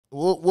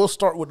we'll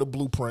start with the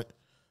blueprint.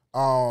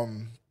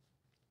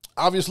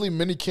 Obviously,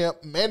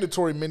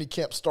 mandatory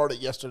minicamp started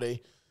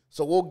yesterday,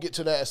 so we'll get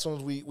to that as soon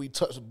as we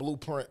touch the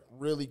blueprint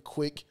really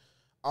quick.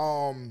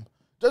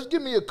 Just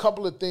give me a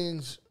couple of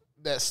things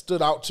that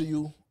stood out to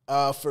you.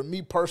 For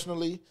me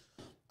personally,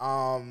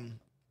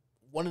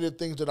 one of the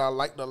things that I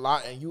liked a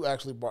lot, and you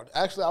actually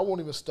I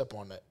won't even step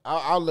on that.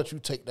 I'll let you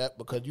take that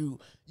because you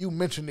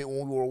mentioned it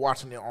when we were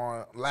watching it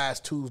on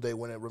last Tuesday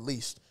when it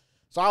released.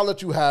 So I'll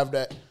let you have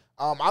that.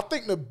 I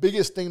think the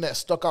biggest thing that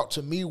stuck out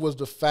to me was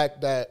the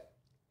fact that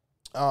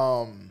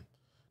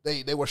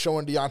they were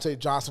showing Diontae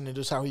Johnson and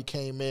just how he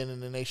came in,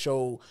 and then they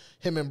showed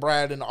him and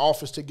Brad in the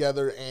office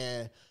together,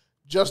 and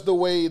just the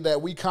way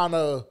that we kind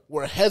of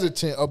were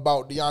hesitant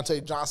about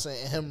Diontae Johnson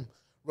and him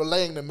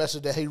relaying the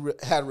message that he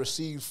had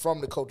received from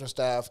the coaching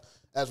staff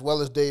as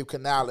well as Dave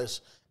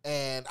Canales.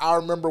 And I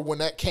remember when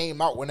that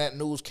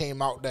news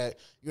came out that,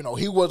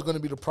 he was going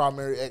to be the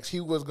primary X, he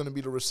was going to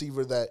be the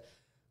receiver that,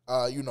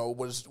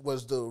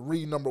 was the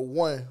read number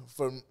one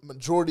for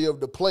majority of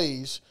the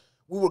plays.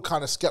 We were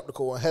kind of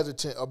skeptical and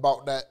hesitant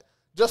about that,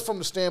 just from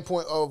the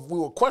standpoint of we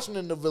were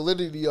questioning the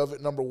validity of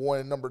it, number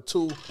one. And number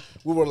two,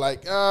 we were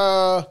like,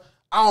 I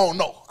don't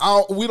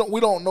know. We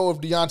don't know if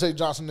Diontae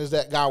Johnson is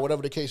that guy,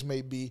 whatever the case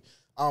may be.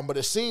 But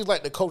it seems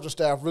like the coaching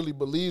staff really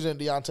believes in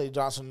Diontae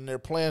Johnson and their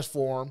plans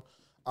for him.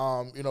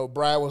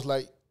 Brad was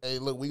like, hey,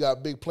 look, we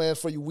got big plans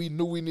for you. We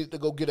knew we needed to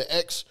go get an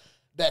X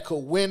that could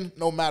win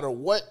no matter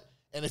what.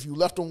 And if you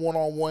left them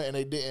one-on-one and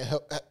they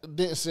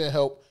didn't send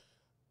help,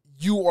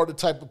 you are the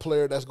type of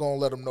player that's going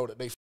to let them know that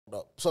they fucked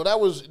up. So that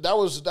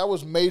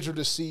was major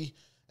to see,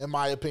 in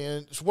my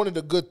opinion. It's one of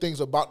the good things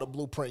about the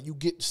blueprint. You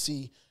get to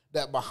see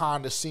that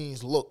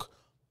behind-the-scenes look.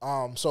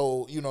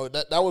 So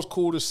that was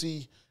cool to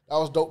see. That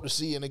was dope to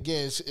see. And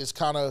again, it's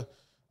kind of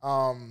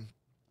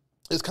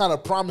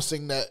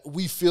promising that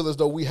we feel as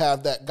though we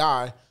have that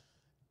guy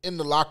in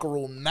the locker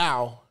room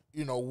now,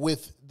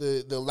 with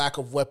the lack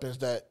of weapons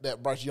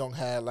that Bryce Young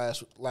had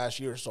last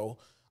year. So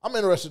I'm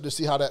interested to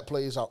see how that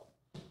plays out.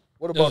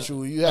 What about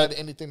you? You had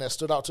anything that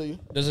stood out to you?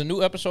 Does a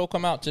new episode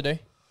come out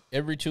today?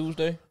 Every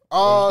Tuesday?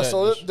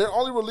 So they're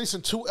only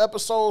releasing 2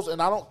 episodes,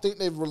 and I don't think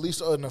they've released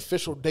an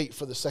official date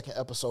for the second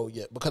episode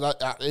yet because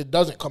it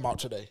doesn't come out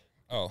today.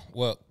 Oh,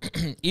 well,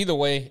 either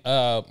way,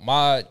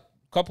 my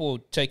couple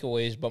of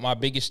takeaways, but my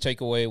biggest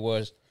takeaway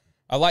was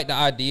I like the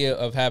idea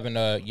of having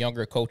a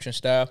younger coaching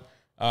staff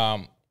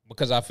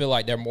because I feel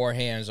like they're more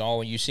hands-on.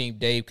 When you see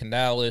Dave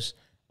Canales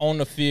on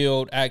the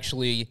field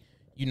actually –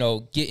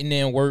 getting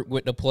in work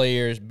with the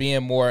players,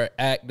 being more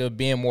active,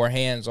 being more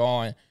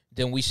hands-on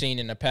than we've seen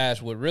in the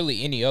past with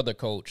really any other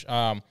coach.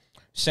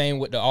 Same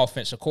with the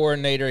offensive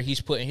coordinator. He's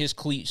putting his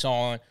cleats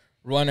on,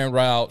 running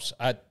routes.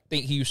 I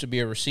think he used to be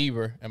a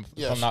receiver,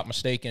 if I'm not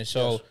mistaken.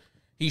 So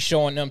he's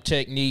showing them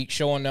technique,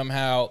 showing them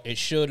how it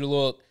should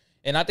look.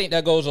 And I think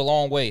that goes a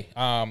long way.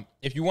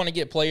 If you want to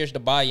get players to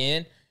buy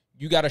in,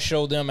 you got to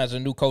show them as a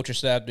new coaching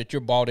staff that you're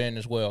bought in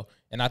as well.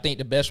 And I think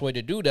the best way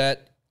to do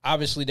that,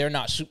 obviously, they're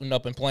not suiting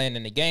up and playing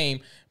in the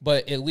game,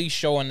 but at least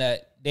showing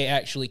that they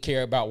actually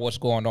care about what's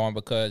going on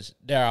because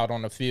they're out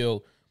on the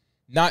field,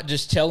 not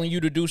just telling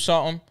you to do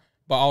something,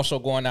 but also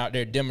going out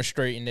there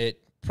demonstrating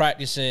it,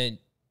 practicing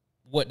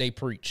what they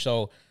preach.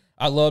 So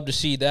I love to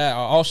see that. I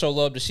also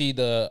love to see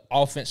the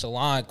offensive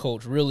line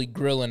coach really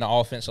grilling the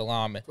offensive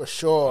lineman. For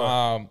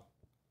sure.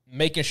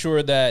 Making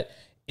sure that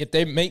if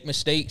they make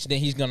mistakes, then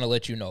he's going to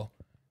let you know.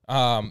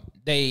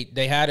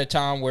 They had a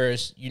time where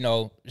it's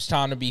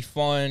time to be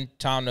fun,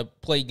 time to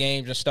play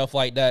games and stuff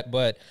like that,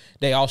 but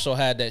they also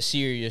had that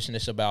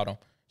seriousness about them.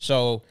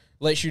 So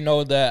lets you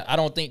know that I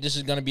don't think this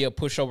is going to be a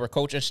pushover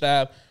coaching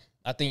staff.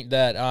 I think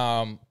that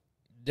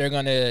they're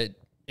going to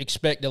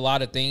expect a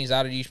lot of things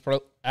out of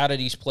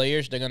these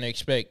players. They're going to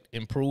expect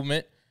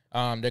improvement.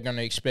 They're going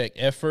to expect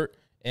effort,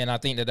 and I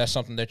think that that's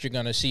something that you're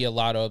going to see a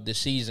lot of this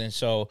season.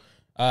 So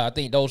I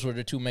think those were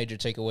the 2 major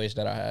takeaways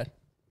that I had.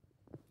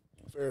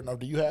 Fair enough.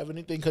 Do you have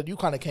anything? Because you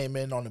kind of came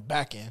in on the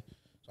back end.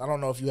 So I don't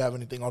know if you have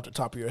anything off the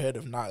top of your head.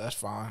 If not, that's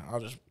fine.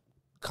 I'll just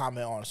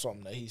comment on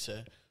something that he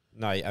said.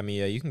 No, I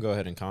mean, you can go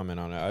ahead and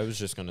comment on it. I was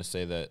just going to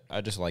say that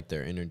I just like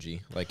their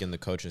energy. Like in the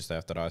coaching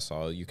staff that I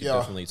saw, you could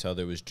definitely tell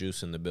there was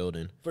juice in the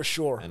building. For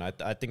sure. And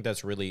I think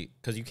that's really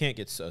 – because you can't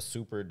get a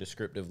super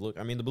descriptive look.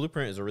 I mean, the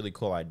blueprint is a really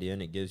cool idea,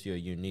 and it gives you a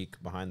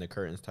unique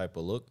behind-the-curtains type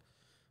of look.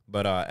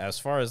 But as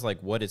far as,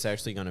 like, what it's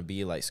actually going to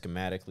be, like,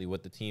 schematically,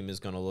 what the team is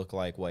going to look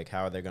like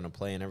how they're going to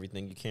play and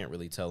everything, you can't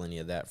really tell any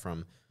of that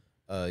from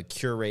a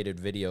curated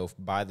video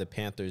by the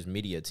Panthers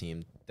media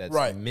team that's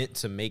meant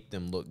to make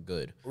them look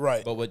good.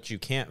 Right. But what you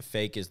can't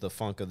fake is the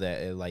funk of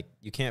that. Like,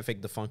 you can't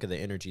fake the funk of the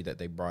energy that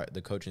they brought,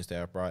 the coaching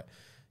staff brought.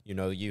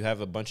 You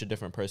have a bunch of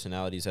different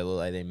personalities that look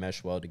like they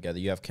mesh well together.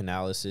 You have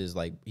Canales,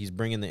 like, he's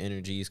bringing the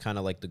energy. He's kind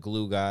of like the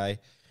glue guy.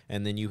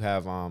 And then you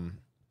have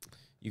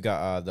you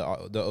got the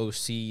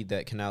OC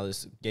that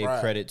Canales gave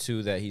credit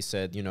to, that he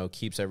said,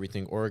 keeps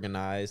everything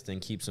organized and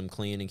keeps them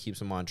clean and keeps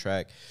them on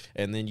track.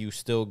 And then you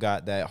still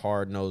got that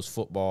hard-nosed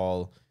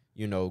football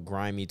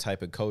grimy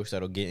type of coach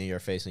that'll get in your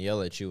face and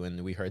yell at you.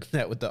 And we heard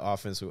that with the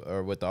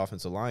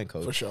offensive line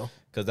coach. For sure.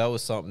 Because that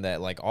was something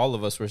that, like, all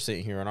of us were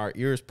sitting here and our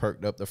ears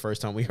perked up the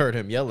first time we heard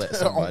him yell at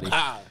somebody.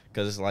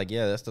 Because it's like,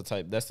 yeah, that's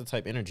the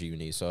type energy you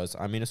need. So,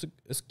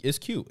 it's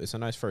cute. It's a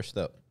nice first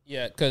step.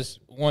 Yeah, because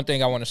one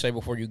thing I want to say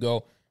before you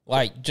go,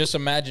 like, just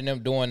imagine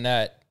them doing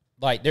that.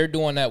 Like, they're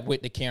doing that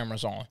with the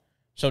cameras on.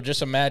 So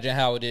just imagine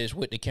how it is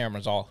with the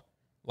cameras off.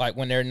 Like,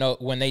 when they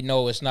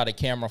know it's not a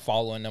camera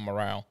following them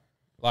around.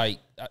 Like,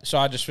 so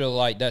I just feel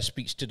like that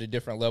speaks to the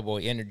different level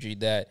of energy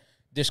that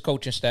this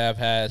coaching staff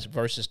has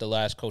versus the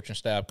last coaching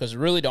staff. Because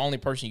really the only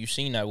person you've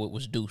seen that with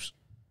was Deuce.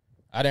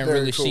 I didn't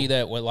really see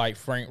that with, like,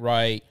 Frank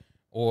Wright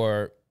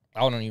or I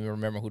don't even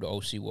remember who the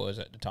OC was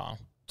at the time.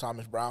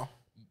 Thomas Brown.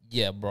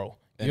 Yeah, bro.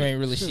 You ain't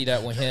really see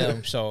that with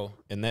him. So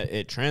and that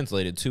it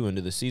translated, too,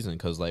 into the season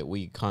because, like,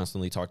 we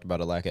constantly talked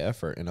about a lack of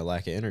effort and a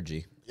lack of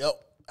energy. Yep,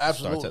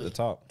 absolutely. Starts at the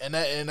top. And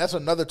that's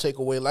another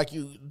takeaway. Like,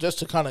 you just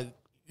to kind of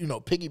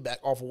piggyback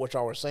off of what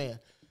y'all were saying,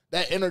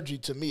 that energy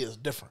to me is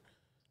different.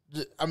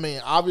 I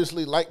mean,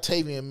 obviously, like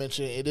Tavian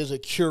mentioned, it is a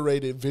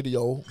curated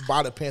video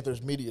by the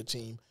Panthers media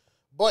team,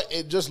 but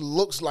it just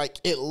looks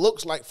like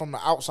from the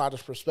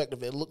outsider's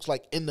perspective, it looks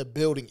like in the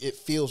building it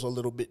feels a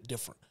little bit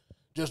different,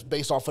 just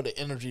based off of the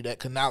energy that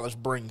Canales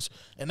brings,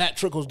 and that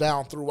trickles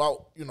down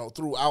throughout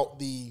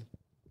the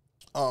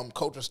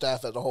coaching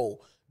staff as a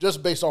whole,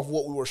 just based off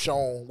what we were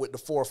shown with the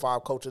 4 or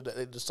 5 coaches that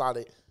they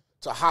decided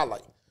to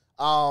highlight.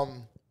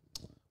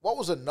 What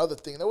was another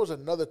thing? There was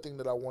another thing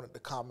that I wanted to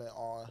comment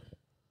on.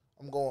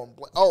 I'm going.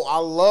 Oh,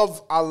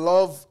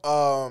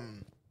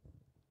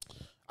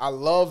 I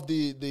love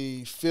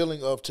the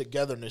feeling of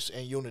togetherness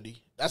and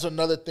unity. That's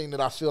another thing that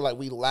I feel like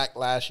we lacked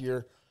last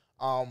year.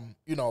 And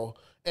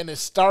it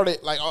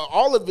started like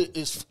all of it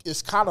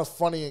is kind of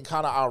funny and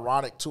kind of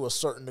ironic to a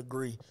certain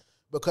degree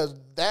because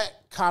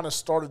that kind of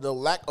started the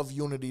lack of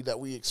unity that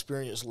we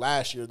experienced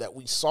last year, that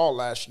we saw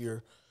last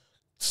year,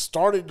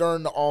 started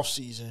during the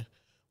offseason.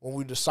 When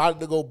we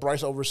decided to go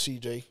Bryce over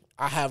CJ,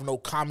 I have no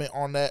comment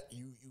on that.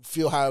 You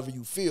feel however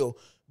you feel.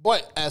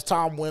 But as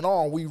time went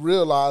on, we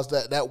realized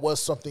that was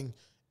something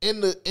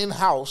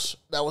in-house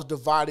that was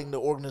dividing the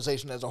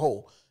organization as a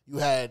whole. You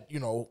had,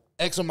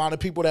 X amount of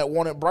people that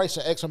wanted Bryce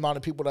and X amount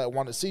of people that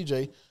wanted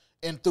CJ.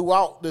 And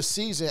throughout the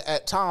season,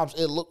 at times,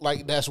 it looked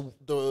like that's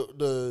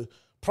the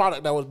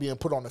product that was being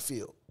put on the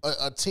field,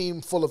 a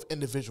team full of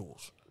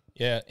individuals.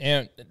 Yeah,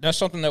 and that's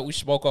something that we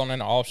spoke on in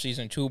the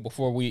offseason, too,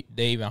 before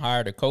they even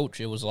hired a coach.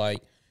 It was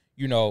like,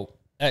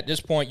 at this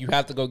point, you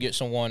have to go get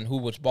someone who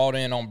was bought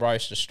in on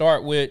Bryce to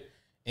start with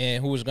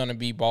and who was going to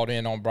be bought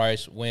in on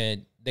Bryce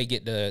when they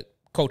get the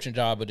coaching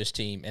job of this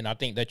team. And I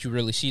think that you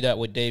really see that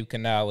with Dave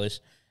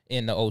Canales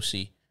in the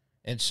OC.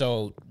 And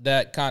so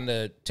that kind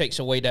of takes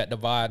away that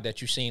divide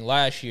that you've seen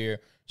last year.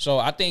 So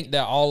I think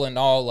that all in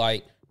all,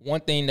 like,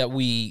 one thing that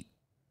we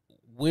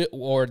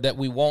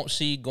won't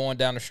see going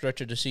down the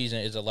stretch of the season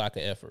is a lack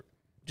of effort,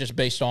 just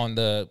based on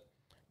the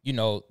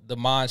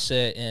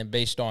mindset and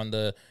based on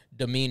the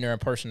demeanor and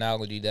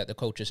personality that the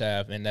coaches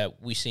have and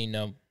that we seen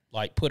them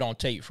like put on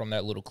tape from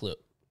that little clip.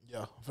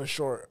 Yeah, for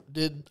sure.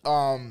 Did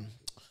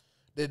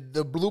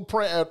the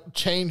blueprint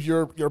change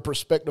your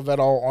perspective at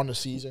all on the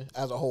season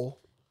as a whole?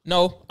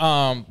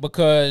 No,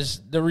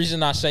 because the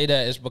reason I say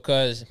that is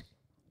because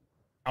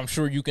I'm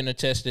sure you can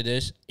attest to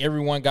this.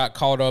 Everyone got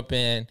caught up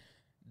in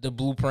the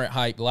blueprint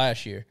hype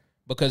last year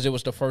because it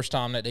was the first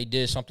time that they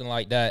did something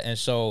like that. And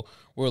so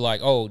we're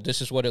like, oh,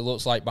 this is what it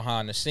looks like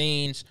behind the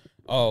scenes.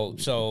 Oh,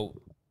 so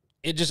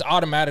it just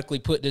automatically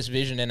put this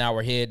vision in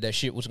our head that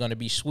shit was going to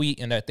be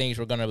sweet and that things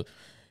were going to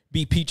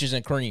be peaches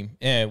and cream.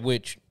 And we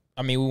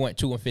went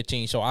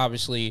 2-15. So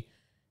obviously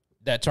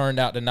that turned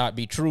out to not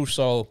be true.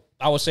 So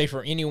I would say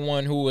for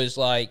anyone who is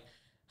like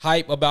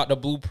hype about the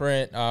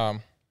blueprint,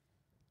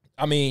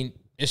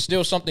 it's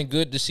still something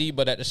good to see,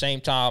 but at the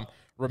same time,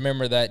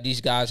 remember that these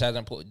guys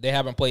haven't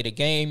played a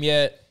game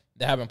yet.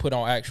 They haven't put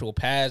on actual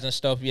pads and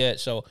stuff yet.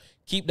 So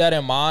keep that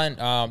in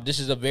mind. This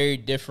is a very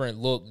different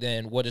look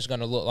than what it's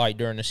going to look like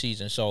during the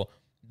season. So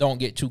don't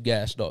get too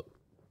gassed up.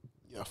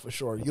 Yeah, for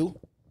sure. You?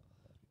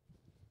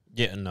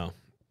 Yeah, no.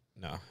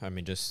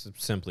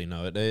 Just simply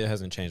no. It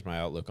hasn't changed my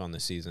outlook on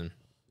the season.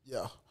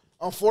 Yeah.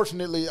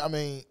 Unfortunately,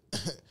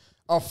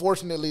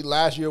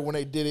 last year when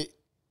they did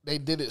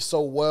it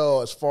so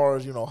well as far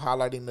as,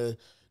 highlighting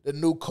the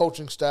new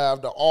coaching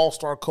staff, the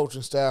all-star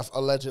coaching staff,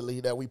 allegedly,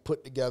 that we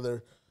put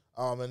together,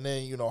 and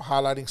then,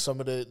 highlighting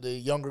some of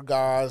the younger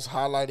guys,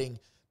 highlighting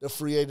the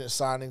free agent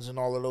signings and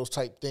all of those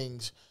type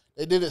things.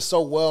 They did it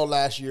so well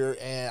last year,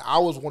 and I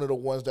was one of the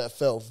ones that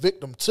fell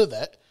victim to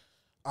that.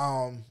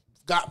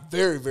 Got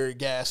very, very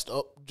gassed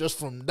up just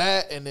from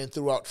that, and then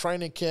throughout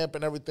training camp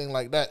and everything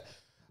like that.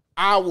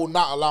 I will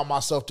not allow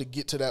myself to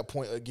get to that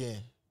point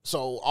again.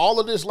 So all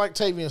of this, like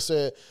Tavian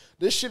said,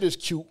 this shit is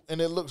cute, and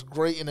it looks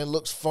great, and it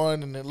looks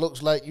fun, and it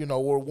looks like,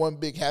 we're one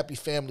big happy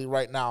family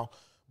right now.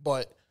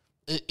 But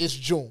it's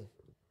June.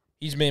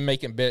 He's been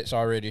making bets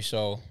already,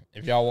 so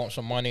if y'all want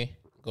some money,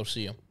 go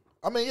see him.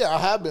 I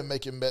have been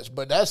making bets,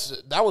 but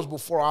that was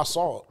before I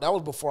saw it. That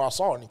was before I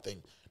saw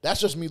anything. That's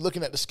just me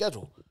looking at the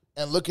schedule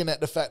and looking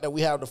at the fact that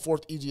we have the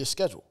 4th easiest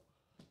schedule.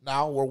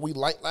 Now, were we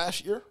light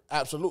last year?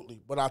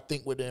 Absolutely. But I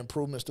think with the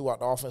improvements throughout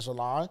the offensive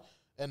line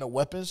and the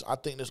weapons, I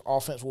think this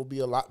offense will be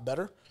a lot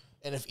better.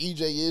 And if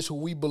EJ is who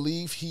we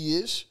believe he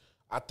is,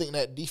 I think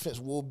that defense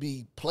will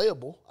be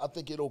playable. I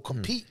think it'll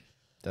compete.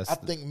 I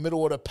think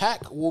middle of the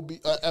pack will be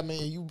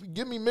you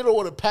give me middle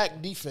of the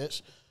pack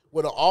defense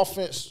with an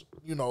offense,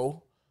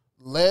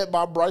 led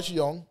by Bryce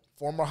Young,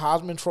 former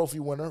Heisman Trophy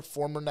winner,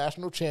 former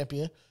national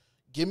champion.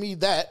 Give me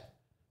that.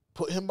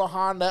 Put him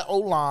behind that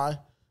O-line,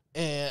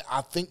 and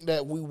I think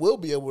that we will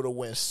be able to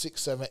win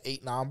 6, 7,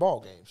 8, 9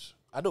 ball games.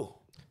 I do.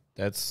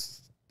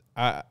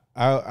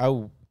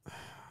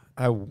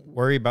 I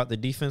worry about the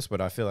defense,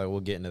 but I feel like we'll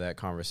get into that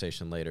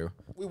conversation later.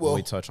 We will. When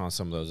we touch on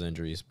some of those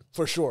injuries.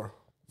 For sure.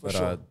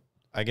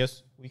 I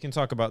guess we can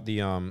talk about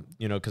the,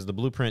 because the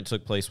blueprint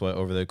took place,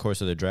 over the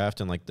course of the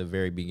draft and, the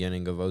very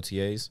beginning of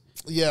OTAs?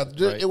 Yeah,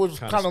 right? It was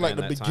kind of like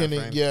the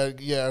beginning.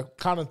 Yeah,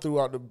 kind of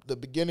throughout the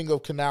beginning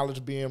of Canales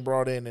being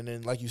brought in, and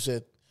then, like you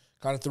said,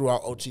 kind of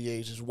throughout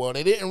OTAs as well.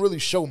 They didn't really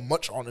show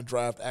much on the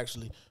draft,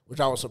 actually, which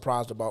I was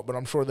surprised about, but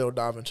I'm sure they'll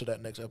dive into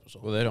that next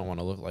episode. Well, they don't want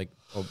to look like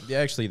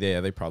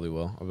they probably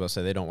will. I was about to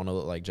say they don't want to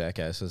look like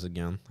jackasses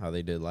again, how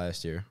they did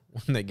last year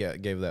when they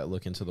gave that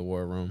look into the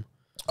war room.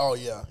 Oh,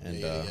 yeah. And,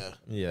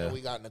 yeah. And we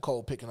got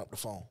Nicole picking up the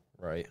phone.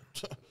 Right.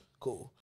 Cool.